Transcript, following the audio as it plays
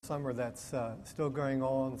summer that's still going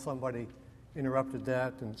on. Somebody interrupted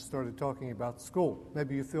that and started talking about school.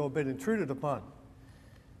 Maybe you feel a bit intruded upon.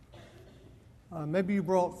 Maybe you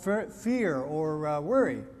brought fear or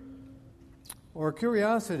worry or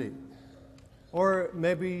curiosity. Or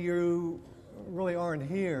maybe you really aren't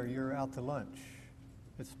here, you're out to lunch.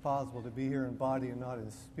 It's possible to be here in body and not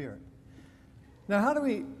in spirit. Now, how do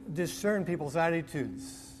we discern people's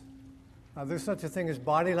attitudes? There's such a thing as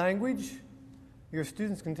body language. Your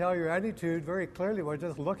students can tell your attitude very clearly by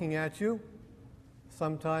just looking at you.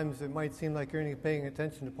 Sometimes it might seem like you're only paying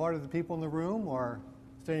attention to part of the people in the room or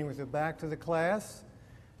standing with your back to the class.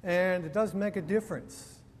 And it does make a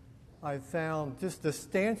difference. I've found just the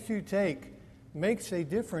stance you take makes a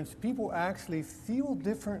difference. People actually feel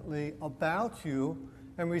differently about you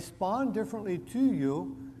and respond differently to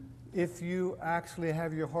you if you actually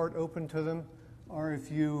have your heart open to them or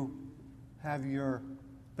if you have your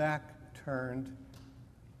back turned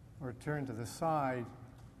or turned to the side.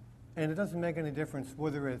 And it doesn't make any difference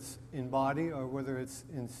whether it's in body or whether it's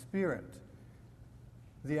in spirit.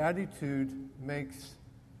 The attitude makes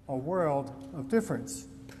a world of difference.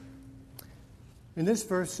 In this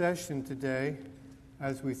first session today,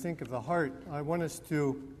 as we think of the heart, I want us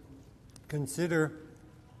to consider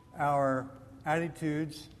our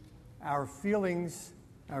attitudes, our feelings,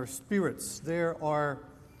 our spirits. There are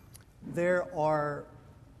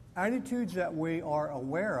attitudes that we are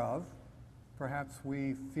aware of. Perhaps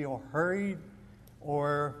we feel hurried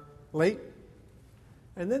or late.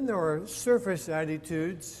 And then there are surface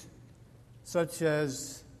attitudes, such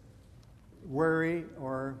as worry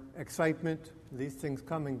or excitement. These things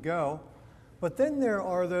come and go. But then there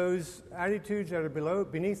are those attitudes that are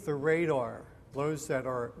beneath the radar, those that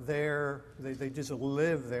are there, they just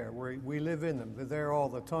live there, we live in them, they're there all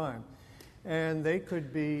the time. And they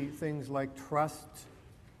could be things like trust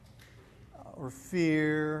or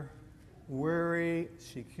fear, worry,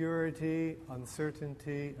 security,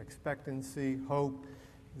 uncertainty, expectancy, hope.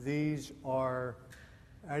 These are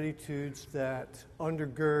attitudes that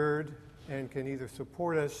undergird and can either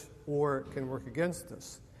support us or can work against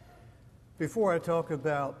us. Before I talk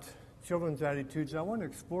about children's attitudes, I want to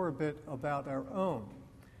explore a bit about our own.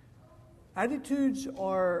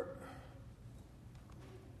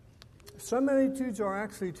 Some attitudes are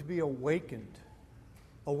actually to be awakened,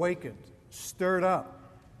 stirred up,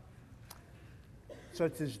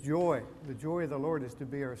 such as joy. The joy of the Lord is to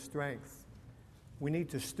be our strength. We need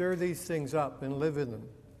to stir these things up and live in them.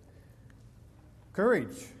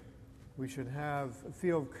 Courage. We should have a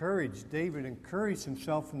feel of courage. David encouraged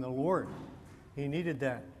himself in the Lord. He needed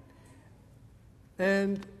that.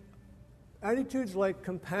 And attitudes like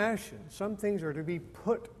compassion. Some things are to be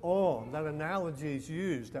put on. That analogy is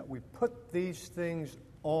used, that we put these things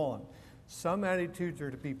on. Some attitudes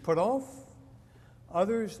are to be put off,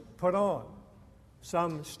 others put on.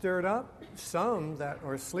 Some stirred up, some that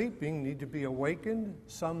are sleeping need to be awakened,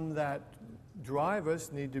 some that drive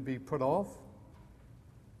us need to be put off.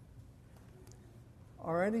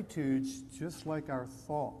 Our attitudes, just like our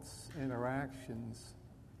thoughts and our actions,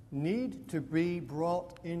 need to be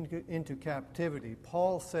brought into captivity.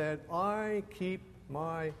 Paul said, I keep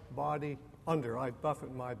my body under. I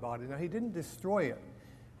buffet my body. Now, he didn't destroy it.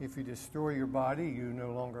 If you destroy your body, you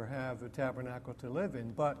no longer have a tabernacle to live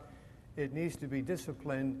in. But it needs to be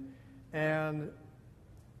disciplined. And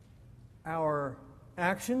our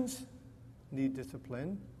actions need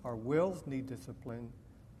discipline. Our wills need discipline.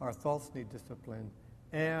 Our thoughts need discipline.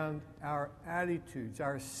 And our attitudes,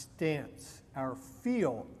 our stance, our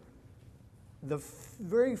feel, the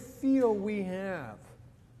very feel we have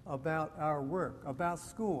about our work, about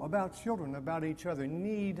school, about children, about each other,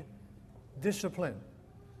 need discipline,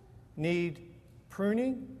 need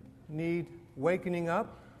pruning, need wakening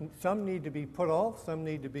up. Some need to be put off, some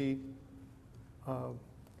need to be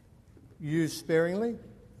used sparingly.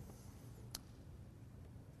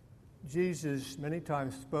 Jesus many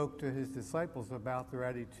times spoke to his disciples about their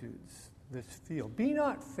attitudes, this feel. Be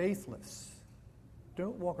not faithless.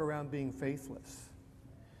 Don't walk around being faithless.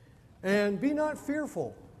 And be not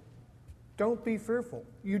fearful. Don't be fearful.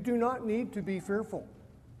 You do not need to be fearful.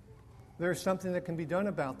 There's something that can be done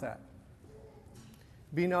about that.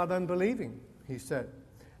 Be not unbelieving, he said.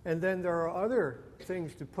 And then there are other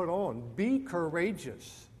things to put on. Be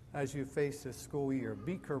courageous as you face this school year.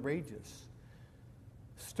 Be courageous.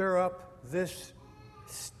 Stir up this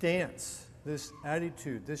stance, this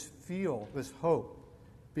attitude, this feel, this hope,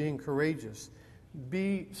 being courageous.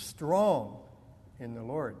 Be strong in the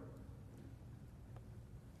Lord.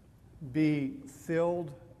 Be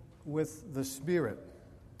filled with the Spirit.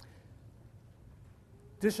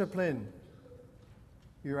 Discipline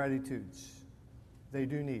your attitudes. They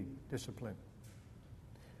do need discipline.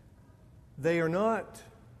 They are not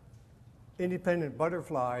independent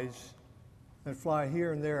butterflies that fly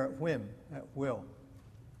here and there at whim, at will.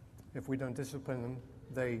 If we don't discipline them,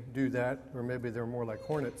 they do that, or maybe they're more like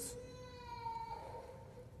hornets.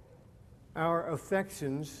 Our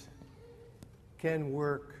affections can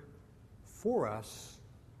work for us.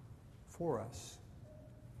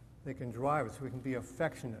 They can drive us. We can be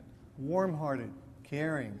affectionate, warm-hearted,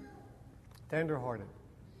 caring, tender-hearted.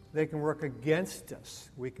 They can work against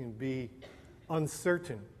us. We can be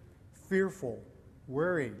uncertain, fearful,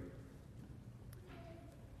 worried.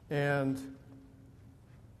 And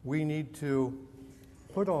we need to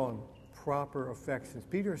put on proper affections.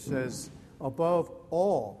 Peter says, above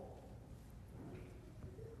all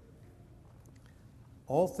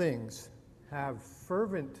things, have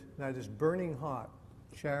fervent, that is burning hot,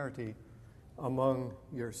 charity among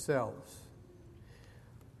yourselves.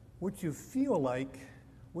 What you feel like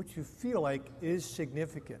is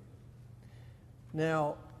significant.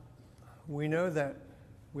 Now, we know that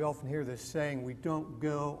we often hear this saying, we don't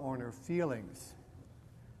go on our feelings.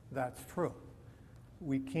 That's true.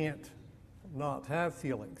 We can't not have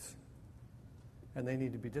feelings, and they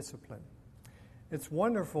need to be disciplined. It's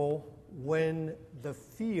wonderful when the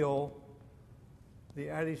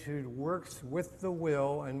attitude works with the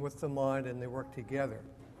will and with the mind, and they work together.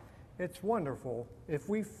 It's wonderful if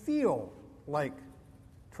we feel like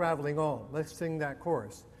traveling on. Let's sing that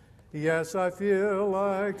chorus. Yes, I feel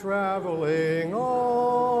like traveling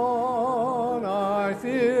on. I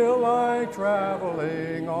feel like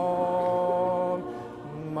traveling on.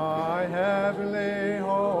 My heavenly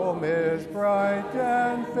home is bright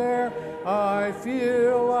and fair. I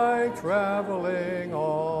feel like traveling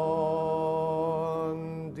on.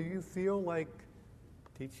 Do you feel like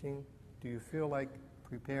teaching? Do you feel like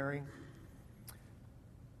preparing?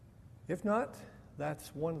 If not,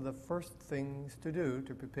 that's one of the first things to do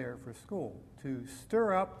to prepare for school, to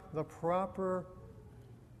stir up the proper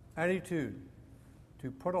attitude,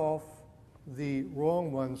 to put off the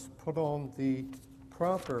wrong ones, put on the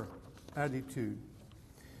proper attitude.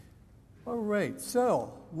 All right,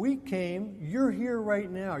 so we came, you're here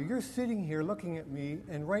right now, you're sitting here looking at me,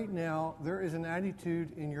 and right now there is an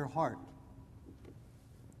attitude in your heart.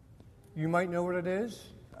 You might know what it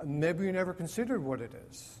is. Maybe you never considered what it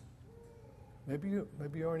is. Maybe you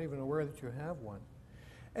aren't even aware that you have one.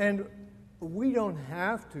 And we don't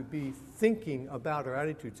have to be thinking about our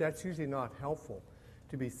attitudes. That's usually not helpful,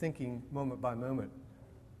 to be thinking moment by moment.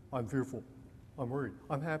 I'm fearful. I'm worried.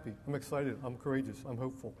 I'm happy. I'm excited. I'm courageous. I'm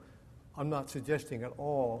hopeful. I'm not suggesting at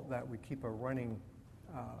all that we keep a running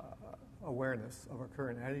awareness of our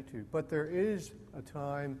current attitude. But there is a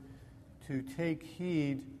time to take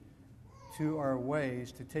heed to our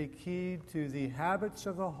ways, to take heed to the habits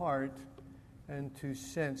of the heart, and to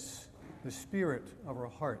sense the spirit of our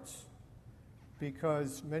hearts.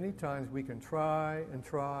 Because many times we can try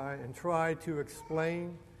to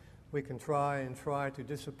explain, we can try to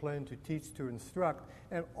discipline, to teach, to instruct,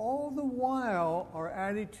 and all the while our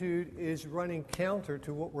attitude is running counter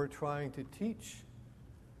to what we're trying to teach.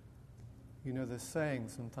 You know the saying,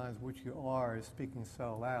 sometimes what you are is speaking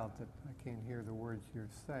so loud that I can't hear the words you're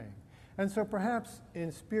saying. And so perhaps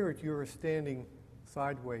in spirit you are standing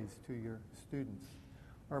sideways to your students.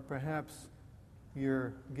 Or perhaps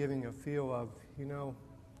you're giving a feel of,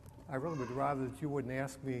 I really would rather that you wouldn't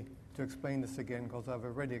ask me to explain this again because I've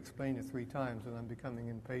already explained it 3 times and I'm becoming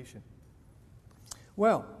impatient.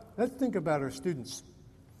 Well, let's think about our students.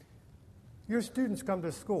 Your students come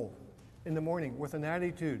to school in the morning with an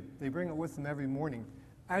attitude. They bring it with them every morning.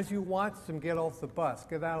 As you watch them get off the bus,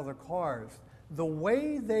 get out of their cars, the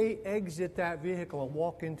way they exit that vehicle and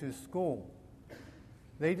walk into school,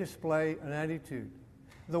 they display an attitude.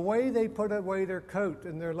 The way they put away their coat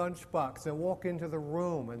and their lunchbox and walk into the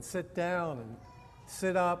room and sit down and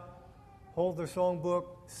sit up, hold their songbook,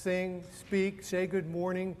 sing, speak, say good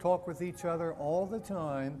morning, talk with each other all the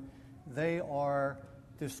time, they are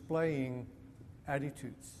displaying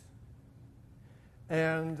attitudes.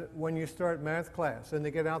 And when you start math class and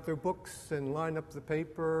they get out their books and line up the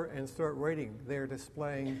paper and start writing, they're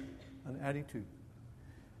displaying an attitude.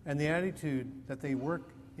 And the attitude that they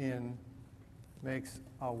work in makes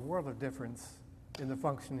a world of difference in the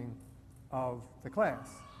functioning of the class.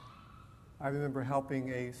 I remember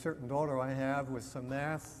helping a certain daughter I have with some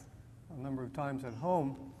math a number of times at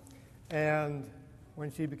home, and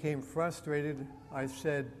when she became frustrated, I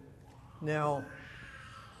said, now,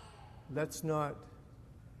 let's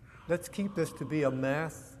keep this to be a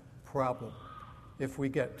math problem. If we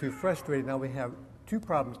get too frustrated, now we have 2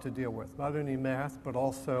 problems to deal with, not only math, but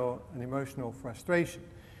also an emotional frustration.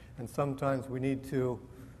 And sometimes we need to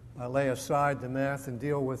lay aside the math and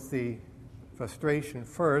deal with the frustration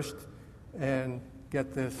first and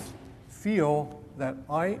get this feel that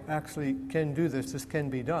I actually can do this, this can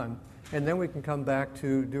be done, and then we can come back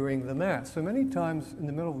to doing the math. So many times in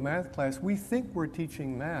the middle of a math class, we think we're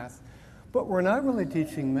teaching math, but we're not really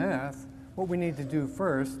teaching math. What we need to do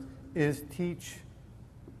first is teach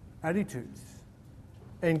attitudes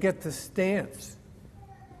and get the stance.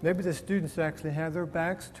 Maybe the students actually have their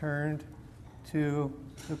backs turned to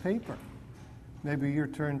the paper. Maybe you're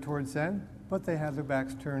turned towards them, but they have their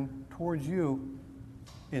backs turned towards you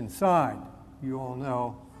inside. You all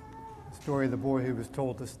know the story of the boy who was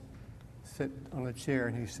told to sit on a chair,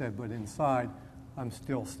 and he said, but inside, I'm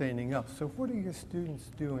still standing up. So what are your students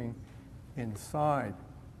doing inside?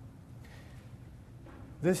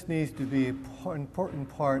 This needs to be an important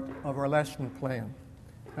part of our lesson plan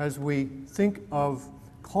as we think of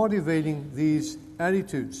cultivating these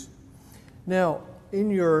attitudes. Now,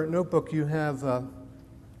 in your notebook, you have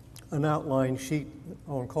an outline sheet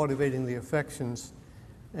on cultivating the affections,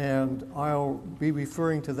 and I'll be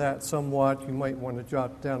referring to that somewhat. You might want to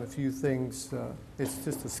jot down a few things. It's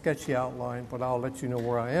just a sketchy outline, but I'll let you know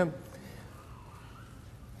where I am.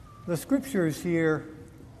 The scriptures here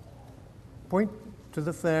point to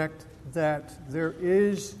the fact that there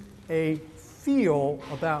is a feel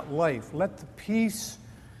about life. Let the peace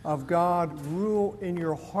of God rule in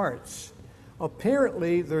your hearts.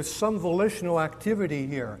 Apparently, there's some volitional activity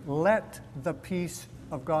here. Let the peace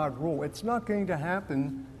of God rule. It's not going to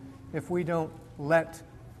happen if we don't let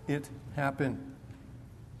it happen.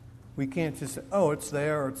 We can't just say, oh, it's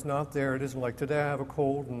there or it's not there. It isn't like today I have a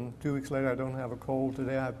cold and 2 weeks later I don't have a cold.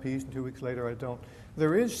 Today I have peace and 2 weeks later I don't.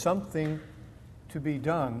 There is something to be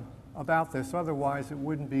done about this. Otherwise, it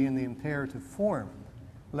wouldn't be in the imperative form.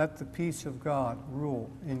 Let the peace of God rule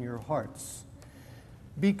in your hearts.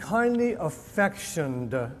 Be kindly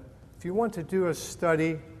affectioned. If you want to do a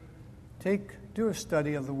study, do a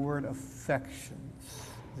study of the word affections,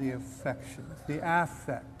 the affect.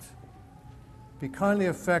 Be kindly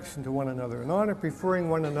affectioned to one another, in honor preferring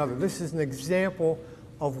one another. This is an example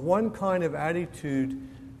of one kind of attitude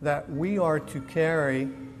that we are to carry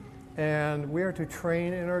and we are to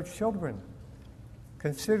train in our children,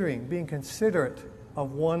 being considerate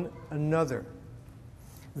of one another.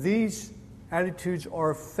 These attitudes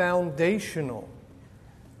are foundational.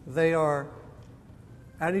 They are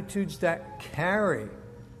attitudes that carry,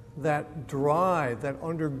 that drive, that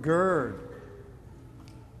undergird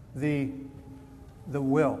the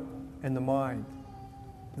will and the mind,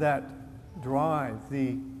 that drive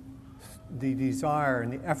the desire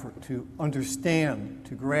and the effort to understand,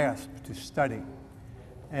 to grasp, to study,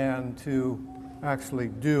 and to actually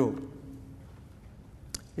do.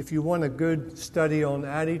 If you want a good study on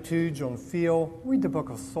attitudes, on feel, read the book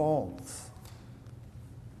of Psalms.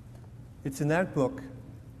 It's in that book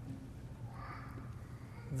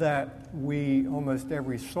that almost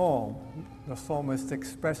every psalm, the psalmist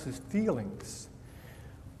expresses feelings.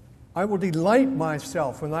 I will delight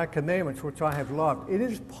myself in thy commandments, which I have loved. It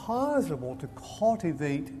is possible to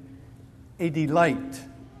cultivate a delight.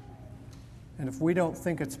 And if we don't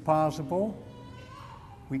think it's possible,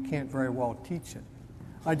 we can't very well teach it.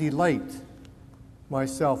 I delight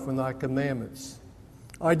myself in thy commandments.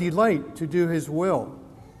 I delight to do his will.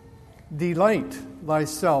 Delight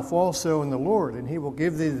thyself also in the Lord, and he will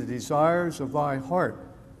give thee the desires of thy heart.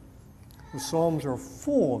 The Psalms are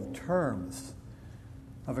full of terms,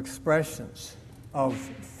 of expressions, of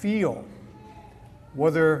feel.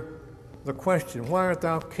 Whether the question, why art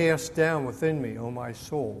thou cast down within me, O my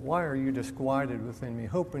soul? Why are you disquieted within me?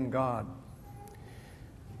 Hope in God.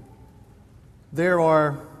 There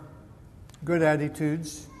are good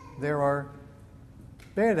attitudes. There are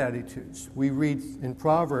bad attitudes. We read in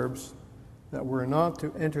Proverbs that we're not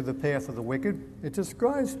to enter the path of the wicked. It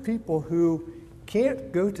describes people who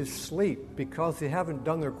can't go to sleep because they haven't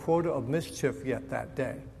done their quota of mischief yet that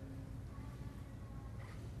day.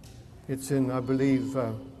 It's in, I believe,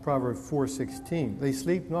 Proverbs 4:16. They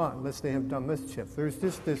sleep not unless they have done mischief. There's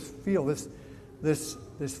just this feel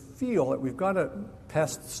that we've got to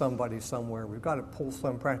pest somebody somewhere. We've got to pull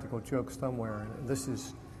some practical joke somewhere. And this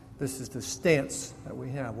is the stance that we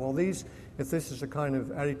have. Well, if this is the kind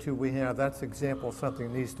of attitude we have, that's an example of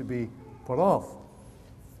something that needs to be put off.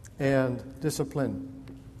 And discipline.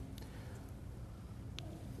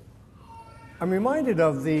 I'm reminded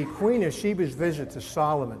of the Queen of Sheba's visit to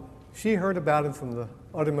Solomon. She heard about him from the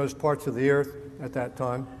uttermost parts of the earth at that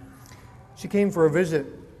time. She came for a visit,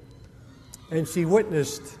 and she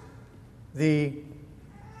witnessed the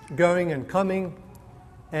going and coming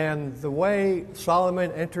and the way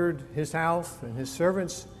Solomon entered his house and his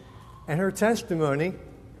servants. And her testimony,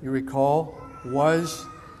 you recall, was,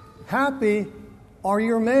 "Happy are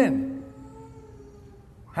your men.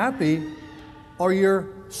 Happy are your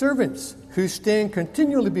servants who stand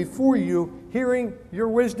continually before you, hearing your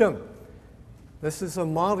wisdom." This is a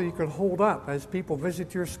model you could hold up as people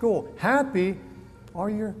visit your school. Happy are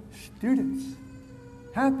your students.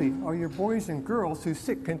 Happy are your boys and girls who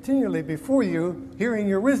sit continually before you, hearing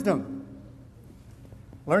your wisdom,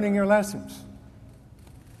 learning your lessons.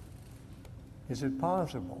 Is it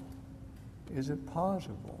possible? Is it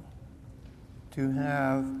possible to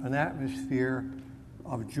have an atmosphere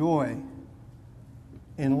of joy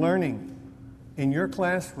in learning in your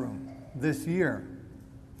classroom this year?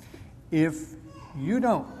 If you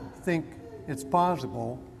don't think it's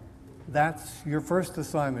possible, that's your first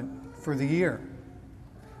assignment for the year.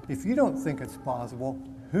 If you don't think it's possible,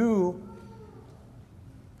 who,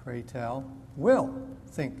 pray tell, will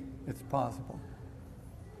think it's possible?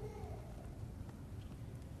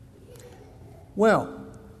 Well,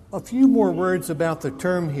 a few more words about the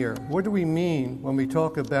term here. What do we mean when we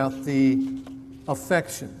talk about the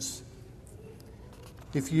affections?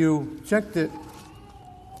 If you checked it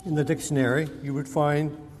in the dictionary, you would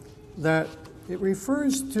find that it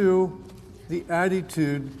refers to the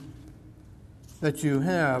attitude that you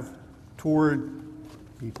have toward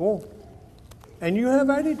people. And you have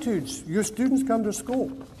attitudes. Your students come to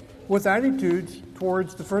school with attitudes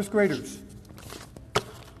towards the first graders,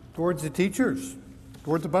 towards the teachers,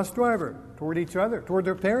 towards the bus driver, toward each other, toward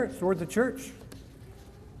their parents, toward the church.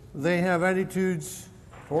 They have attitudes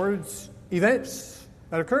towards events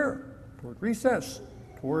that occur, toward recess,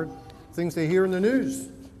 toward things they hear in the news.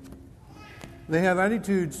 They have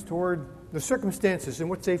attitudes toward the circumstances in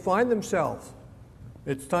which they find themselves.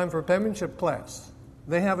 It's time for penmanship class.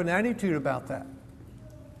 They have an attitude about that.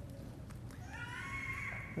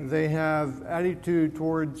 They have attitude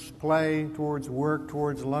towards play, towards work,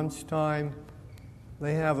 towards lunchtime.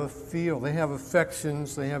 They have a feel, they have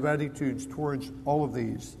affections, they have attitudes towards all of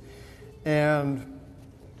these. And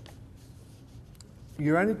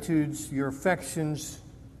your attitudes, your affections,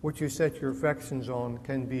 what you set your affections on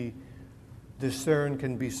can be discerned,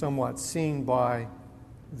 can be somewhat seen by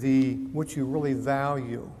what you really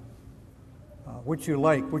value, what you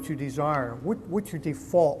like, what you desire, what your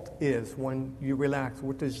default is when you relax.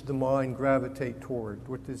 What does the mind gravitate toward?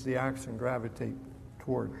 What does the action gravitate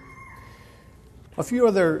toward? A few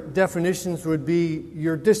other definitions would be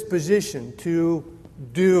your disposition to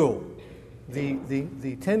do,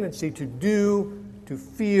 the tendency to do, to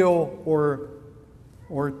feel,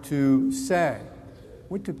 or to say.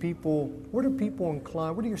 What are people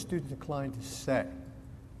inclined? What are your students inclined to say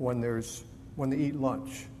when they eat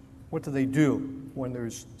lunch? What do they do when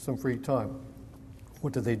there's some free time?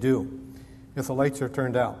 What do they do if the lights are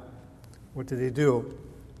turned out? What do they do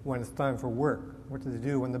when it's time for work? What do they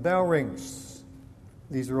do when the bell rings?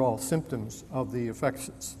 These are all symptoms of the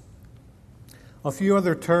affections. A few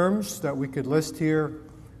other terms that we could list here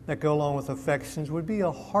that go along with affections would be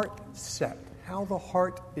a heart set, how the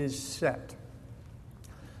heart is set.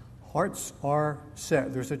 Hearts are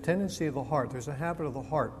set. There's a tendency of the heart, there's a habit of the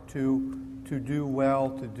heart to do well,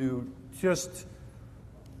 to do just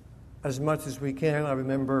as much as we can. I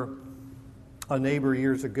remember a neighbor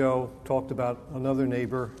years ago talked about another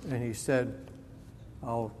neighbor, and he said,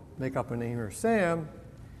 I'll make up a name here, Sam.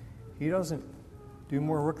 He doesn't do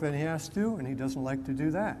more work than he has to, and he doesn't like to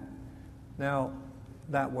do that. Now,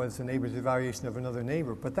 that was a neighbor's evaluation of another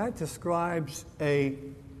neighbor, but that describes a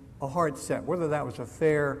heart set. Whether that was a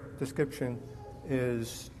fair description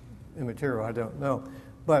is immaterial, I don't know.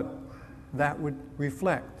 But that would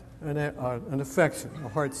reflect an affection, a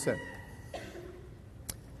heart set.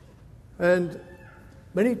 And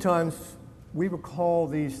many times we would call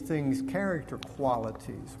these things character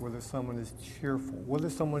qualities, whether someone is cheerful, whether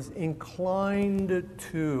someone's inclined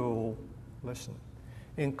to listen,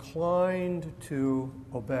 inclined to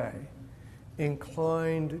obey,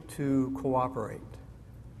 inclined to cooperate.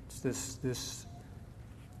 It's this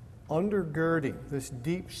undergirding, this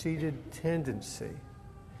deep-seated tendency,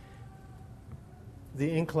 the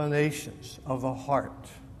inclinations of the heart.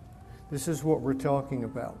 This is what we're talking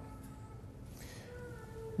about.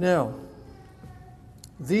 Now,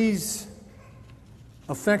 these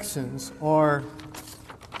affections are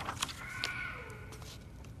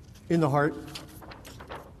in the heart.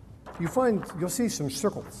 You'll see some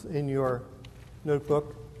circles in your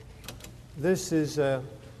notebook. This is an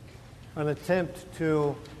attempt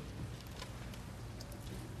to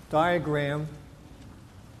diagram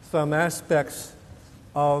some aspects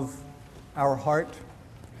of our heart.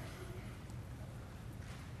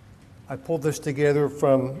 I pulled this together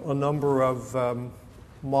from a number of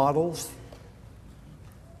models.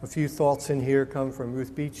 A few thoughts in here come from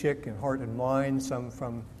Ruth Beechick in Heart and Mind, some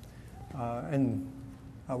from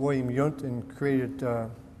William Yunt in Created to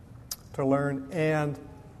Learn, and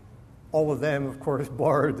all of them, of course,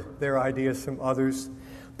 borrowed their ideas from others.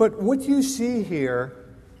 But what you see here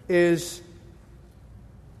is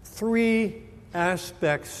three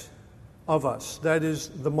aspects of us. That is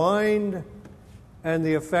the mind and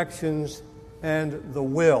the affections and the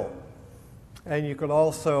will. And you could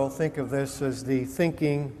also think of this as the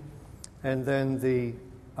thinking and then the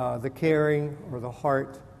caring, or the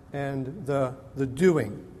heart, and the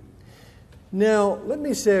doing. Now, let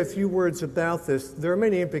me say a few words about this. There are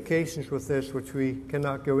many implications with this which we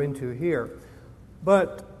cannot go into here.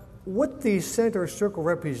 But what the center circle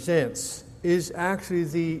represents is actually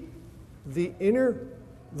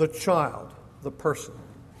the child, the person.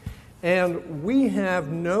 And we have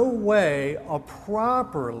no way of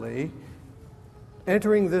properly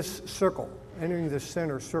entering this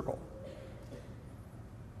center circle.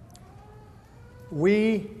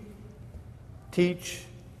 We teach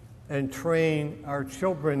and train our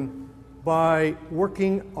children by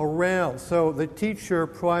working around. So the teacher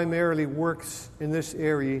primarily works in this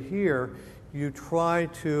area here. You try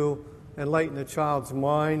to enlighten the child's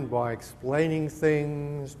mind by explaining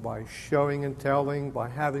things, by showing and telling, by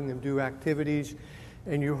having them do activities.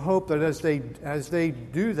 And you hope that as they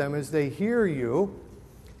do them, as they hear you,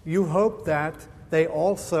 you hope that they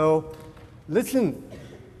also listen,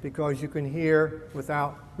 because you can hear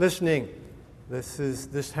without listening.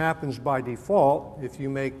 This happens by default if you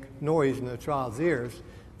make noise in the child's ears.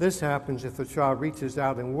 This happens if the child reaches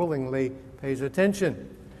out and willingly pays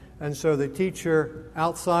attention. And so the teacher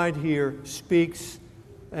outside here speaks,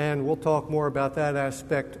 and we'll talk more about that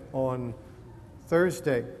aspect on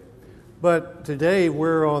Thursday. But today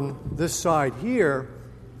we're on this side here,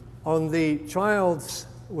 on the child's,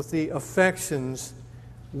 with the affections.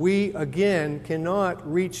 We, again, cannot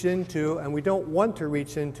reach into, and we don't want to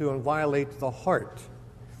reach into and violate the heart.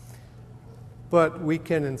 But we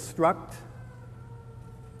can instruct,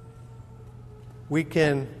 we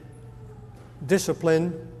can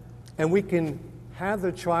discipline, and we can have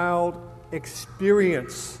the child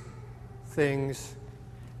experience things,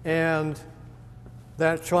 and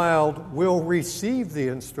that child will receive the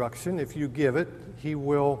instruction. If you give it, he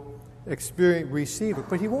will receive it,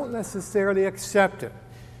 but he won't necessarily accept it.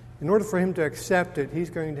 In order for him to accept it,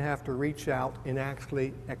 he's going to have to reach out and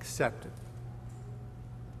actually accept it.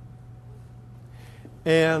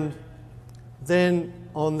 And then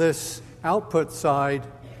on this output side,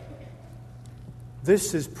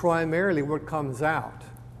 this is primarily what comes out.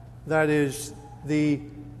 That is, the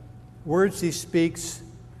words he speaks,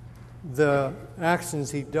 the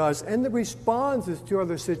actions he does, and the responses to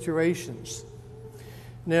other situations.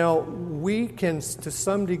 Now, we can, to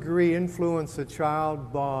some degree, influence a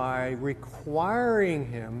child by requiring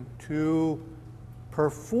him to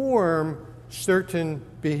perform certain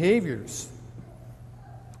behaviors.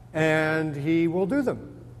 And he will do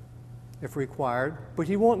them, if required, but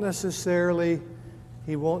he won't necessarily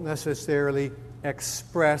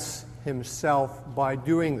express himself by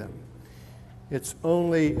doing them. It's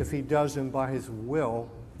only if he does them by his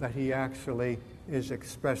will that he actually is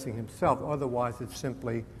expressing himself. Otherwise, it's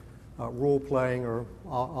simply role-playing, or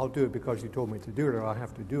I'll do it because you told me to do it, or I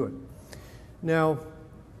have to do it. Now,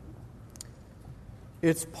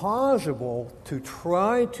 it's possible to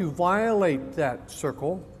try to violate that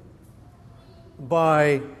circle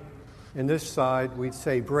by, in this side, we'd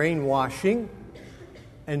say brainwashing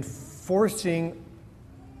and forcing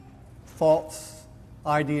false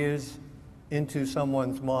ideas into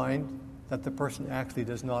someone's mind that the person actually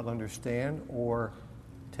does not understand or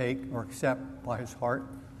take or accept by his heart,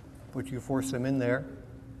 but you force them in there.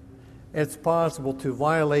 It's possible to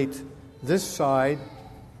violate this side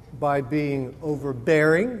by being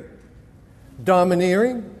overbearing,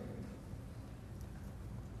 domineering,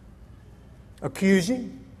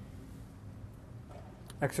 accusing,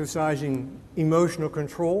 exercising emotional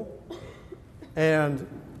control, and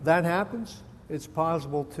that happens. It's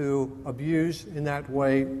possible to abuse in that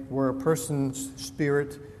way, where a person's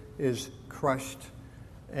spirit is crushed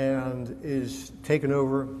and is taken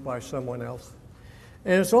over by someone else.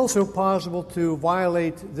 And it's also possible to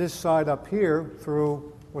violate this side up here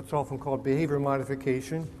through what's often called behavior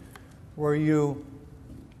modification, where you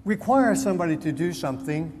require somebody to do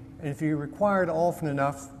something, and if you require it often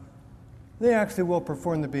enough, they actually will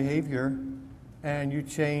perform the behavior, and you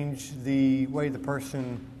change the way the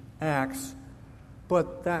person acts.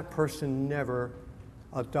 But that person never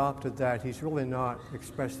adopted that. He's really not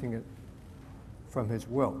expressing it from his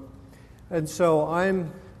will. And so I'm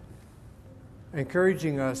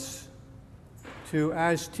encouraging us to,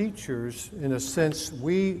 as teachers, in a sense,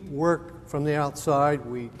 we work from the outside.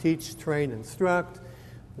 We teach, train, instruct.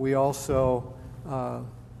 We also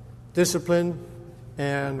discipline,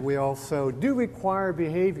 and we also do require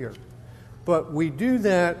behavior. But we do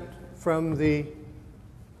that from the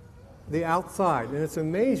outside, and it's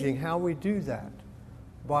amazing how we do that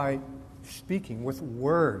by speaking with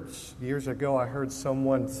words. Years ago, I heard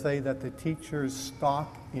someone say that the teacher's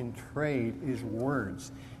stock in trade is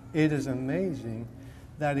words. It is amazing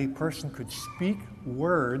that a person could speak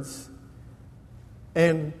words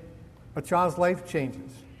and a child's life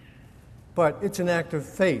changes. But it's an act of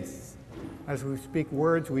faith. As we speak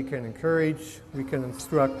words, we can encourage, we can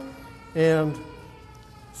instruct. And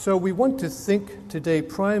so we want to think today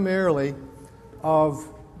primarily of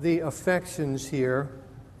the affections here.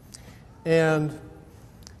 And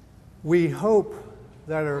we hope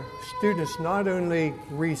that our students not only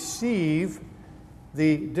receive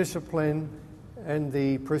the discipline and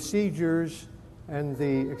the procedures and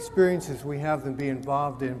the experiences we have them be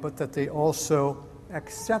involved in, but that they also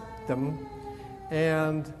accept them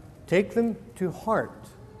and take them to heart.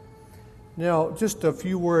 Now, just a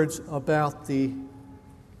few words about the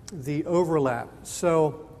overlap.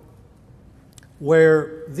 So,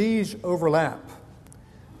 where these overlap,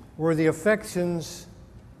 where the affections,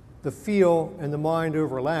 the feel, and the mind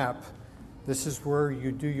overlap, this is where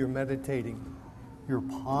you do your meditating, your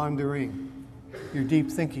pondering, your deep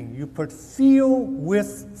thinking. You put feel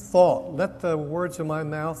with thought. Let the words of my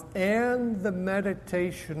mouth and the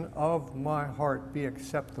meditation of my heart be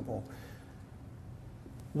acceptable.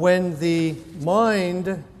 When the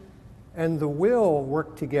mind and the will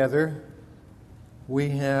work together, we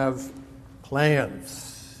have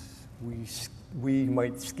plans. We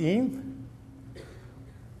might scheme,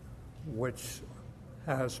 which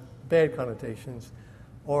has bad connotations,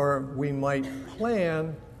 or we might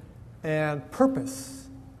plan and purpose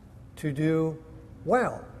to do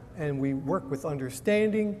well. And we work with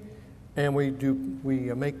understanding, and we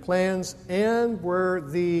make plans, and where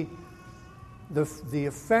the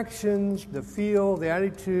affections, the feel, the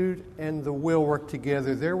attitude, and the will work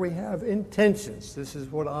together, there we have intentions. This is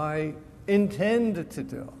what I intend to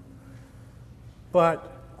do.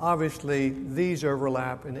 But obviously, these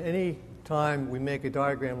overlap, and any time we make a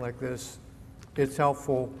diagram like this, it's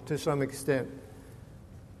helpful to some extent.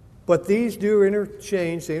 But these do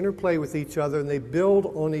interchange, they interplay with each other, and they build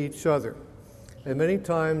on each other. And many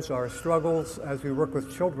times our struggles as we work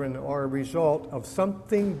with children are a result of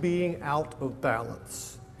something being out of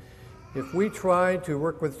balance. If we try to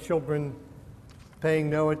work with children paying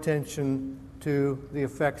no attention to the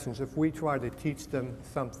affections, if we try to teach them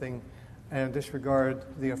something and disregard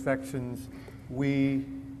the affections, we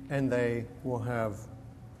and they will have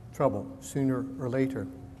trouble sooner or later.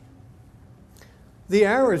 The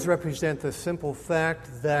arrows represent the simple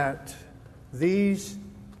fact that these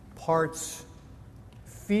parts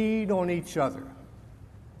feed on each other.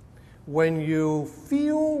 When you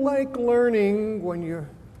feel like learning, when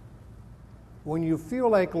you feel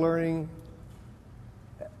like learning,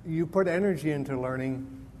 you put energy into learning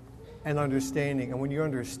and understanding. And when you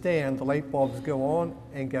understand, the light bulbs go on,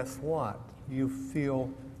 and guess what? You feel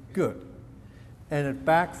good. And it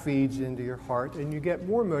back feeds into your heart, and you get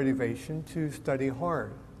more motivation to study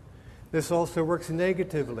hard. This also works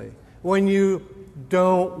negatively. When you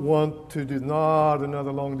don't want to do not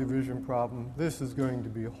another long division problem, this is going to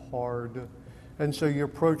be hard. And so you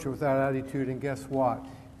approach it with that attitude, and guess what?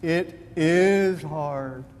 It is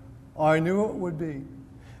hard. I knew it would be.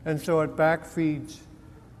 And so it back feeds,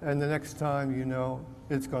 and the next time you know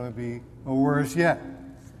it's going to be worse yet.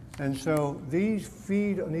 And so these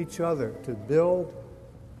feed on each other to build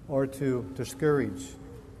or to discourage.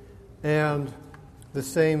 And the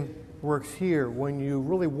same works here. When you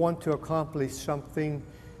really want to accomplish something,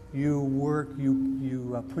 you work,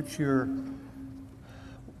 you put your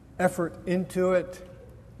effort into it.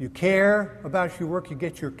 You care about your work. You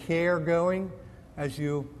get your care going as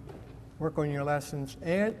you work on your lessons.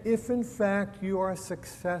 And if in fact you are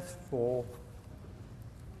successful,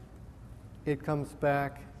 it comes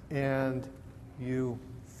back and you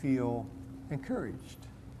feel encouraged.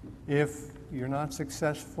 If you're not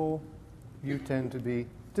successful, you tend to be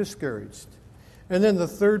discouraged. And then the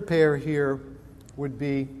third pair here would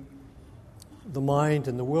be the mind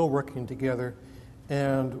and the will working together.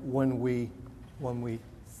 And when we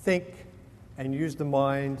think and use the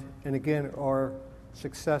mind, and again are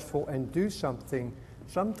successful and do something,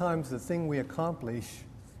 sometimes the thing we accomplish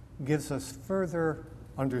gives us further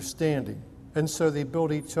understanding. And so they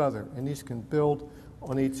build each other, and these can build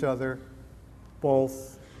on each other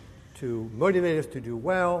both to motivate us to do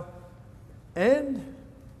well And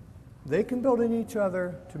they can build in each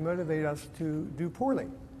other to motivate us to do poorly.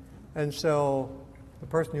 And so the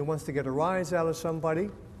person who wants to get a rise out of somebody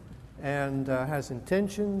and has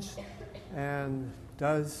intentions and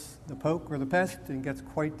does the poke or the pest and gets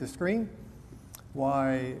quite the scream,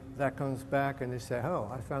 why, that comes back and they say,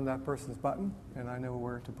 oh, I found that person's button and I know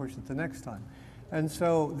where to push it the next time. And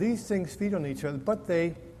so these things feed on each other, but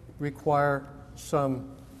they require some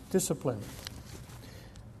discipline.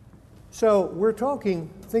 So we're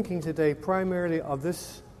thinking today primarily of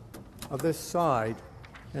this side,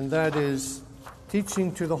 and that is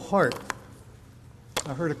teaching to the heart.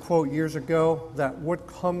 I heard a quote years ago that what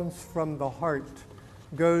comes from the heart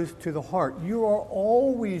goes to the heart. You are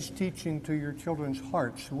always teaching to your children's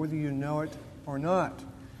hearts, whether you know it or not.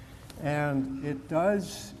 And it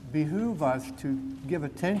does behoove us to give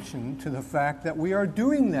attention to the fact that we are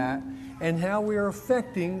doing that and how we are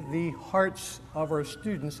affecting the hearts of our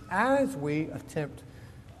students as we attempt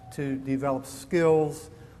to develop skills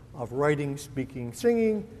of writing, speaking,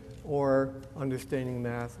 singing, or understanding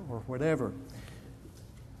math or whatever.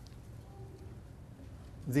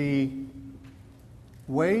 The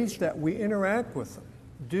ways that we interact with them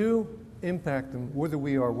do impact them, whether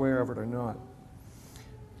we are aware of it or not.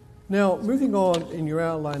 Now, moving on in your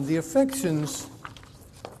outline, the affections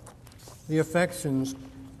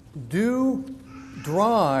do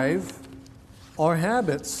drive our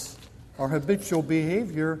habits, our habitual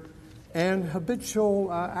behavior, and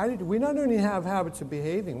habitual attitude. We not only have habits of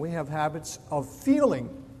behaving, we have habits of feeling.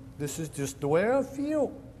 This is just the way I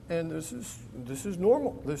feel, and this is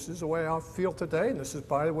normal. This is the way I feel today, and this is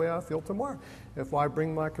by the way I feel tomorrow. If I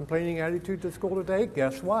bring my complaining attitude to school today,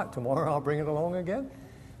 guess what? Tomorrow I'll bring it along again,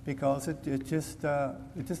 because it just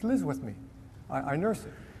lives with me. I nurse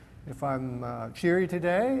it. If I'm cheery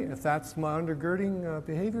today, if that's my undergirding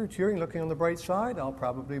behavior, cheering, looking on the bright side, I'll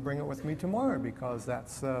probably bring it with me tomorrow, because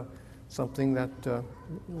that's something that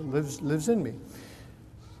lives in me.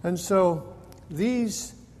 And so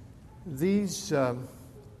these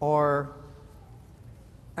are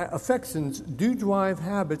affections do drive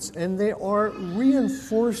habits, and they are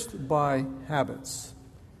reinforced by habits.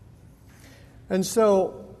 And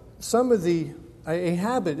so a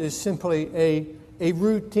habit is simply a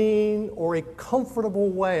routine or a comfortable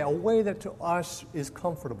way, a way that to us is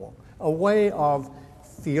comfortable, a way of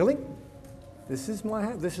feeling. This is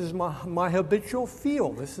my habitual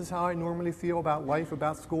feel. This is how I normally feel about life,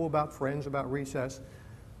 about school, about friends, about recess.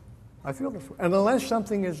 I feel this way. And unless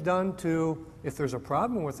something is done to, if there's a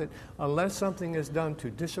problem with it, unless something is done to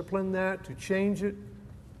discipline that, to change it,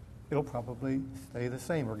 it'll probably stay the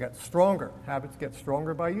same or get stronger. Habits get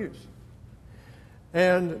stronger by use.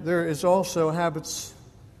 And there is also habits,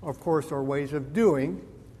 of course, are ways of doing,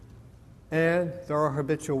 and there are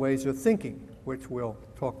habitual ways of thinking, which we'll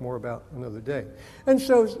talk more about another day. And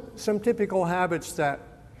so some typical habits that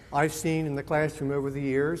I've seen in the classroom over the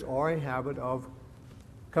years are a habit of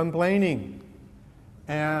complaining.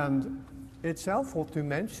 And it's helpful to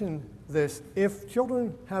mention this. If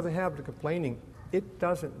children have a habit of complaining, it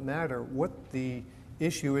doesn't matter what the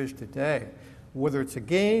issue is today. Whether it's a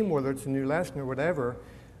game, whether it's a new lesson or whatever,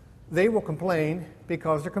 they will complain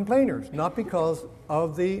because they're complainers, not because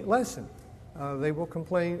of the lesson. They will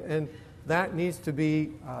complain, and that needs to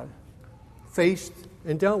be faced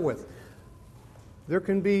and dealt with. There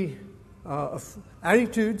can be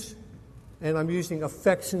attitudes, and I'm using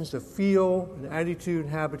affections to feel, an attitude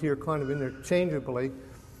and habit here kind of interchangeably.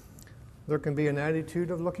 There can be an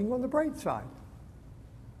attitude of looking on the bright side.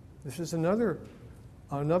 This is another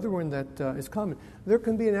one that is common. There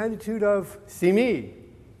can be an attitude of, see me,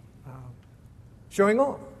 showing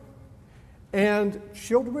off. And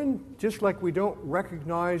children, just like we don't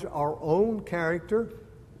recognize our own character,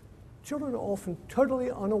 children are often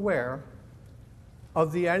totally unaware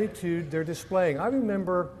of the attitude they're displaying. I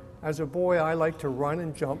remember as a boy, I liked to run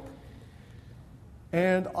and jump.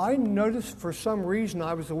 And I noticed for some reason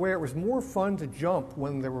I was aware it was more fun to jump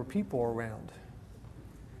when there were people around.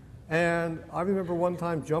 And I remember one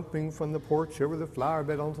time jumping from the porch over the flower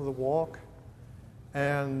bed onto the walk,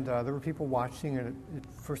 and there were people watching, and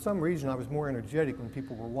for some reason I was more energetic when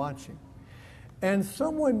people were watching. And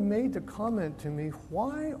someone made the comment to me,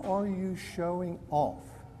 "Why are you showing off?"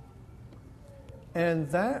 And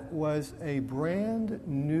that was a brand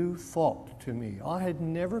new thought to me. I had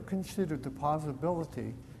never considered the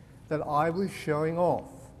possibility that I was showing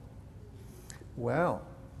off. Well,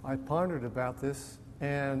 I pondered about this,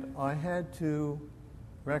 and I had to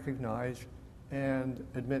recognize and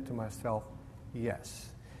admit to myself, yes,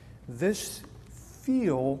 this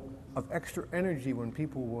feel of extra energy when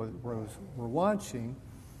people were watching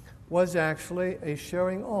was actually a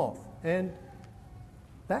showing off. And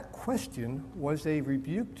that question was a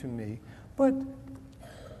rebuke to me. But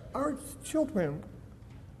our children,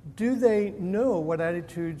 do they know what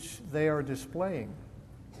attitudes they are displaying?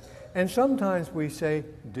 And sometimes we say,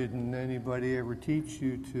 didn't anybody ever teach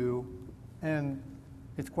you to? And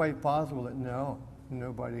it's quite possible that no,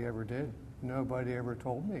 nobody ever did. Nobody ever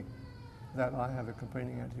told me that I have a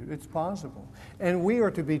complaining attitude. It's possible. And we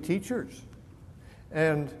are to be teachers.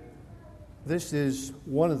 And this is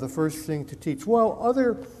one of the first things to teach. Well,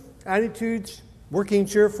 other attitudes, working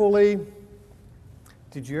cheerfully.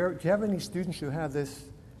 Do you have any students who have this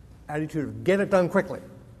attitude of get it done quickly?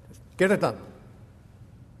 Just get it done.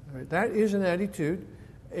 Right, that is an attitude.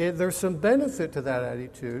 There's some benefit to that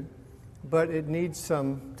attitude, but it needs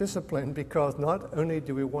some discipline because not only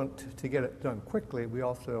do we want to get it done quickly, we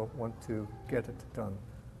also want to get it done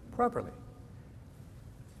properly.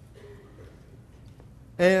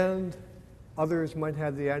 And others might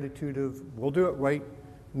have the attitude of, we'll do it right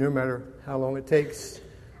no matter how long it takes.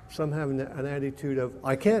 Some have an attitude of,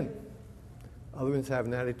 I can. Others have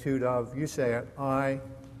an attitude of, you say it, I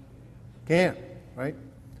can't, right?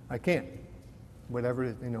 I can't. Whatever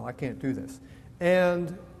it is, I can't do this.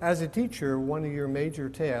 And as a teacher, one of your major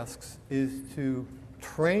tasks is to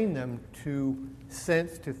train them to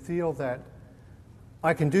sense, to feel that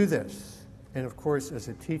I can do this. And of course, as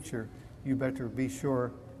a teacher, you better be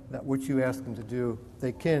sure that what you ask them to do,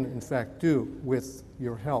 they can, in fact, do with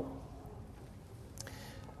your help.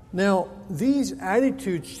 Now, these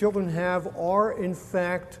attitudes children have are, in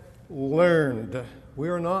fact, learned. We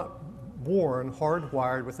are not born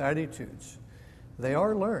hardwired with attitudes. They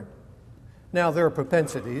are learned. Now, there are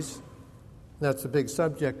propensities. That's a big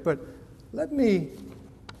subject. But let me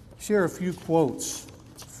share a few quotes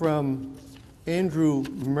from Andrew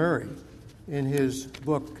Murray in his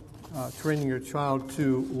book, Training Your Child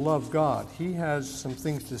to Love God. He has some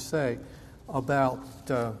things to say about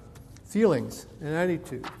feelings and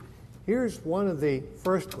attitude. Here's one of the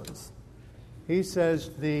first ones. He says,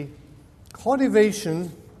 the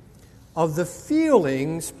cultivation of the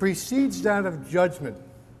feelings precedes that of judgment.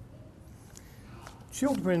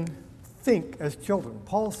 Children think as children.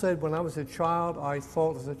 Paul said, when I was a child, I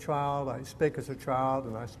thought as a child, I spake as a child,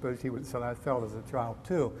 and I suppose he would have said I felt as a child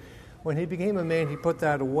too. When he became a man, he put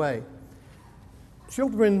that away.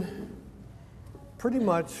 Children pretty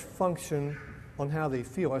much function on how they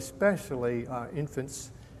feel, especially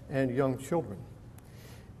infants and young children.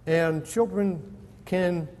 And children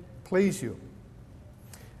can please you.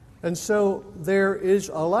 And so there is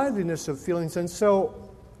a liveliness of feelings. And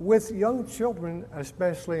so with young children,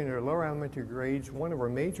 especially in their lower elementary grades, one of our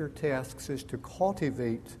major tasks is to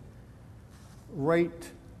cultivate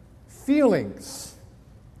right feelings.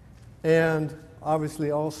 And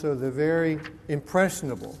obviously also the very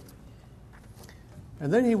impressionable.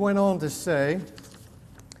 And then he went on to say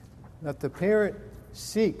that the parent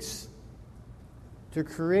seeks to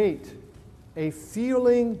create a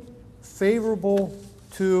feeling favorable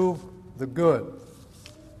to the good,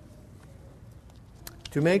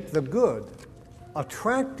 to make the good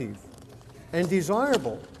attractive and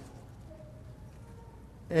desirable,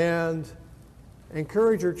 and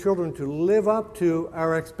encourage our children to live up to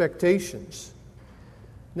our expectations.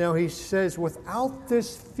 Now he says, without the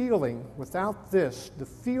feeling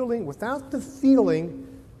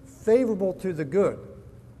favorable to the good,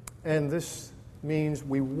 and this means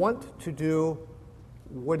we want to do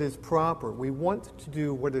what is proper. We want to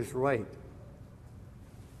do what is right.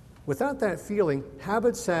 Without that feeling,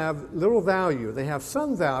 habits have little value. They have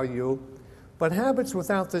some value, but habits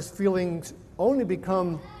without this feeling only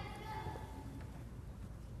become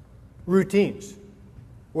routines,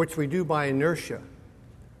 which we do by inertia.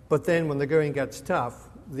 But then when the going gets tough,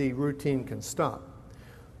 the routine can stop.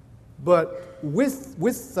 But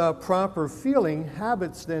with proper feeling,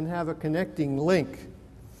 habits then have a connecting link.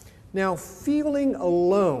 Now, feeling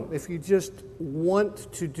alone, if you just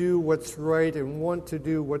want to do what's right and want to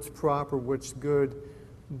do what's proper, what's good,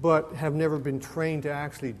 but have never been trained to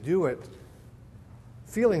actually do it,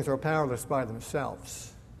 feelings are powerless by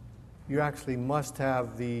themselves. You actually must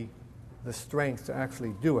have the strength to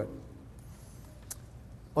actually do it.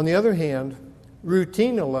 On the other hand,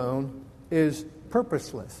 routine alone is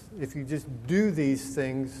purposeless. If you just do these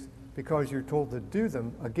things because you're told to do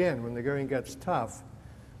them, again, when the going gets tough,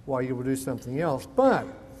 why you will do something else. But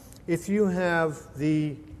if you have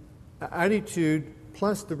the attitude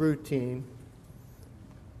plus the routine,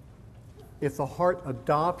 if the heart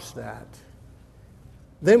adopts that,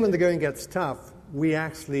 then when the going gets tough, we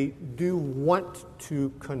actually do want to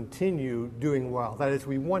continue doing well. That is,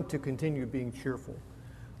 we want to continue being cheerful,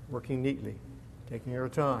 working neatly, taking our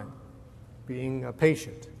time, being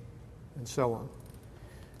patient, and so on.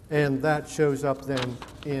 And that shows up then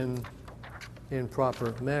in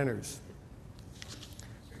proper manners.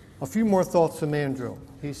 A few more thoughts from Andrew.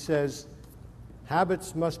 He says,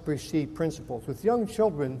 habits must precede principles. With young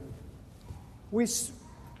children,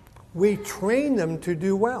 we train them to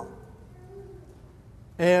do well.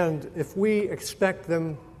 And if we expect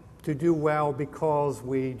them to do well because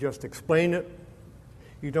we just explain it,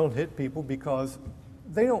 you don't hit people because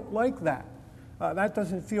they don't like that. That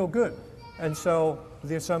doesn't feel good. And so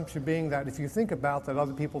the assumption being that if you think about that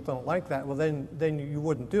other people don't like that, well, then you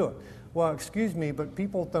wouldn't do it. Well, excuse me, but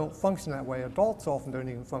people don't function that way. Adults often don't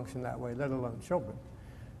even function that way, let alone children.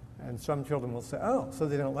 And some children will say, oh, so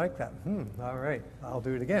they don't like that. All right, I'll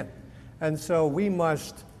do it again. And so we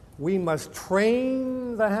must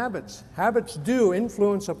train the habits. Habits do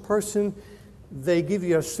influence a person. They give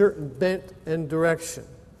you a certain bent and direction.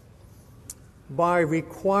 By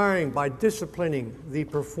disciplining the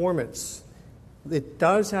performance, it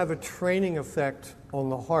does have a training effect on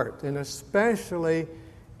the heart, and especially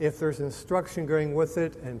if there's instruction going with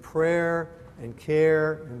it, and prayer, and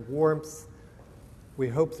care, and warmth. We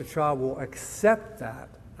hope the child will accept that,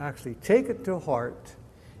 actually take it to heart,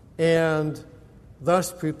 and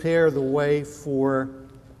thus prepare the way for,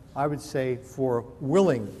 I would say, for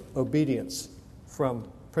willing obedience from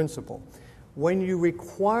principle. When you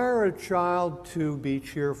require a child to be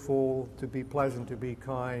cheerful, to be pleasant, to be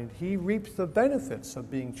kind, he reaps the benefits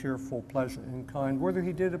of being cheerful, pleasant, and kind, whether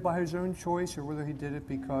he did it by his own choice or whether he did it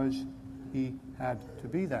because he had to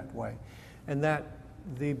be that way. And that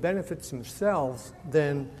the benefits themselves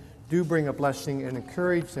then do bring a blessing and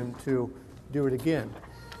encourage them to do it again.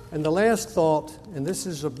 And the last thought, and this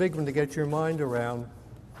is a big one to get your mind around,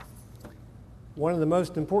 one of the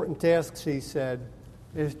most important tasks, he said,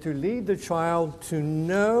 is to lead the child to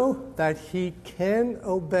know that he can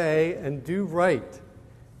obey and do right.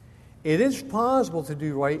 It is possible to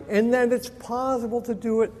do right, and that it's possible to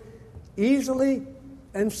do it easily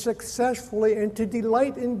and successfully, and to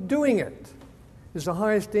delight in doing it is the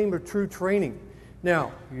highest aim of true training.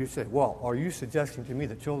 Now, you say, well, are you suggesting to me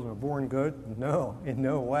that children are born good? No, in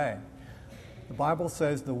no way. The Bible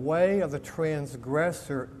says the way of the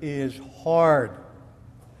transgressor is hard.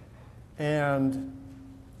 And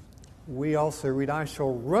we also read, I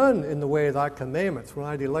shall run in the way of thy commandments when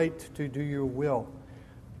I delight to do your will.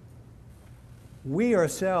 We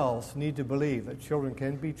ourselves need to believe that children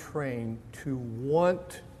can be trained to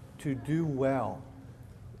want to do well,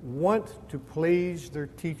 want to please their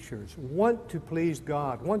teachers, want to please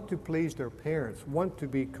God, want to please their parents, want to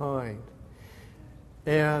be kind.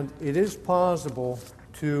 And it is possible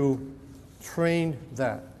to train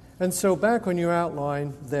that. And so back on your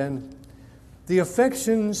outline, then, the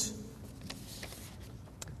affections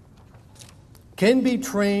can be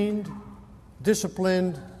trained,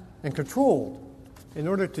 disciplined, and controlled. In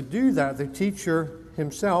order to do that, the teacher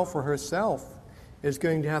himself or herself is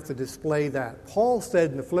going to have to display that. Paul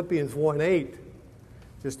said in Philippians 1:8,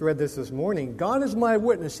 just read this morning, God is my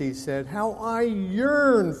witness, he said, how I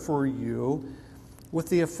yearn for you with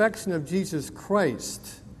the affection of Jesus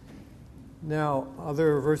Christ. Now,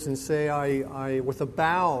 other versions say, I with the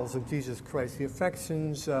bowels of Jesus Christ. The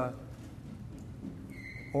affections are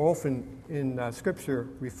often in Scripture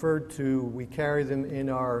referred to, we carry them in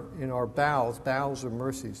our bowels of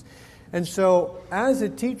mercies. And so, as a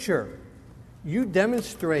teacher, you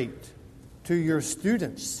demonstrate to your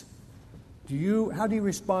students, how do you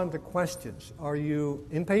respond to questions? Are you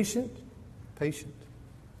impatient? Patient.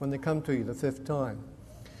 When they come to you the fifth time.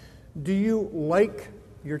 Do you like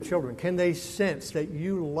your children? Can they sense that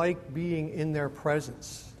you like being in their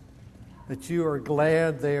presence? That you are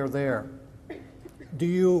glad they are there? Do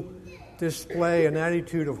you display an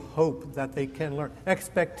attitude of hope that they can learn?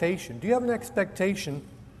 Expectation. Do you have an expectation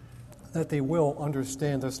that they will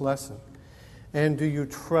understand this lesson? And do you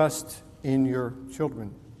trust in your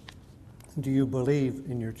children? Do you believe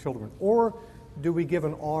in your children? Or do we give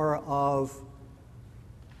an aura of,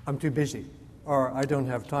 I'm too busy, or I don't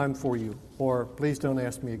have time for you, or please don't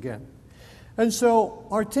ask me again? And so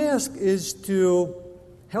our task is to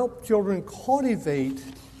help children cultivate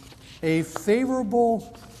a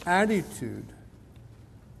favorable attitude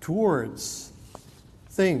towards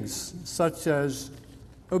things such as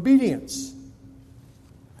obedience,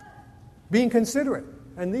 being considerate,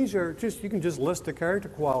 and these are just, you can just list the character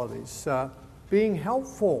qualities, being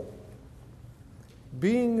helpful,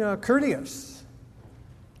 being courteous,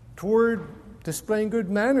 toward displaying good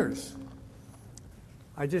manners.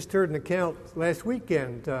 I just heard an account last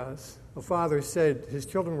weekend. A father said his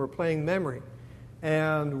children were playing memory,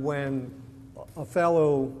 and when a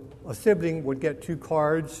sibling would get 2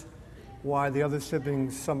 cards, why the other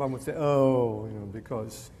siblings, someone would say, oh,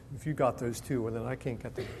 because if you got those two, well, then I can't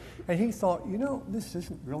get them. And he thought, this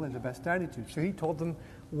isn't really the best attitude. So he told them,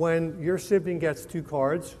 when your sibling gets 2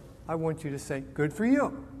 cards, I want you to say, good for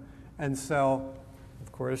you. And so,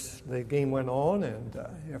 of course, the game went on, and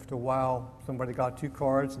after a while, somebody got 2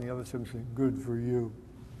 cards, and the other sibling said, good for you.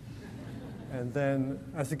 And then,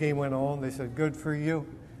 as the game went on, they said, good for you.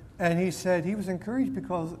 And he said he was encouraged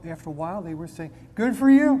because after a while, they were saying, good for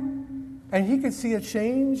you. And he could see a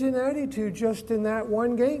change in attitude just in that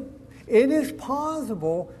one game. It is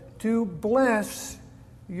possible to bless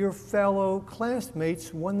your fellow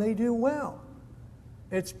classmates when they do well.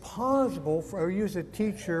 It's possible for you as a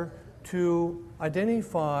teacher to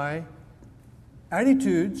identify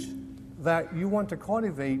attitudes that you want to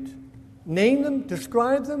cultivate, name them,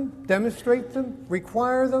 describe them, demonstrate them,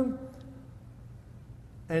 require them,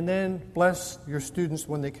 and then bless your students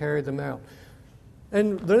when they carry them out.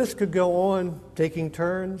 And the list could go on, taking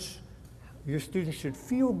turns. Your students should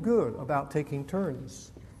feel good about taking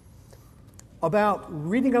turns, about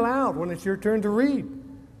reading aloud when it's your turn to read,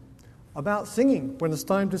 about singing when it's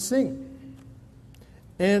time to sing.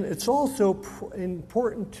 And it's also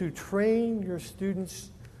important to train your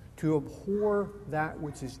students to abhor that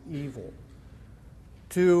which is evil.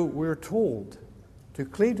 We're told, to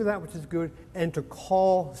cleave to that which is good and to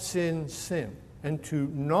call sin, sin, and to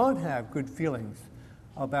not have good feelings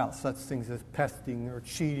about such things as pesting or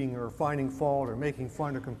cheating or finding fault or making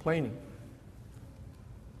fun or complaining,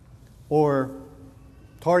 or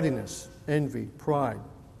tardiness, envy, pride.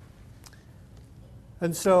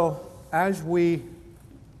 And so, as we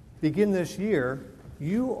begin this year,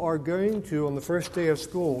 you are going to, on the first day of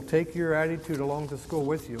school, take your attitude along to school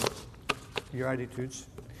with you, your attitudes.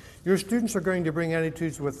 Your students are going to bring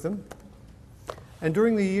attitudes with them. And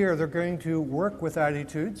during the year, they're going to work with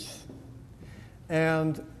attitudes.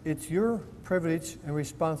 And it's your privilege and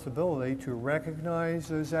responsibility to recognize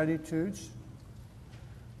those attitudes,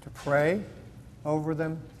 to pray over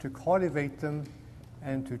them, to cultivate them,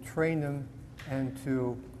 and to train them, and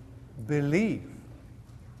to believe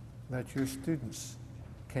that your students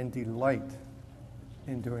can delight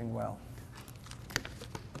in doing well.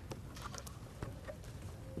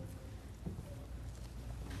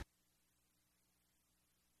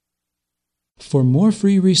 For more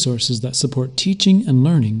free resources that support teaching and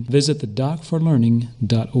learning, visit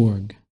thedocforlearning.org.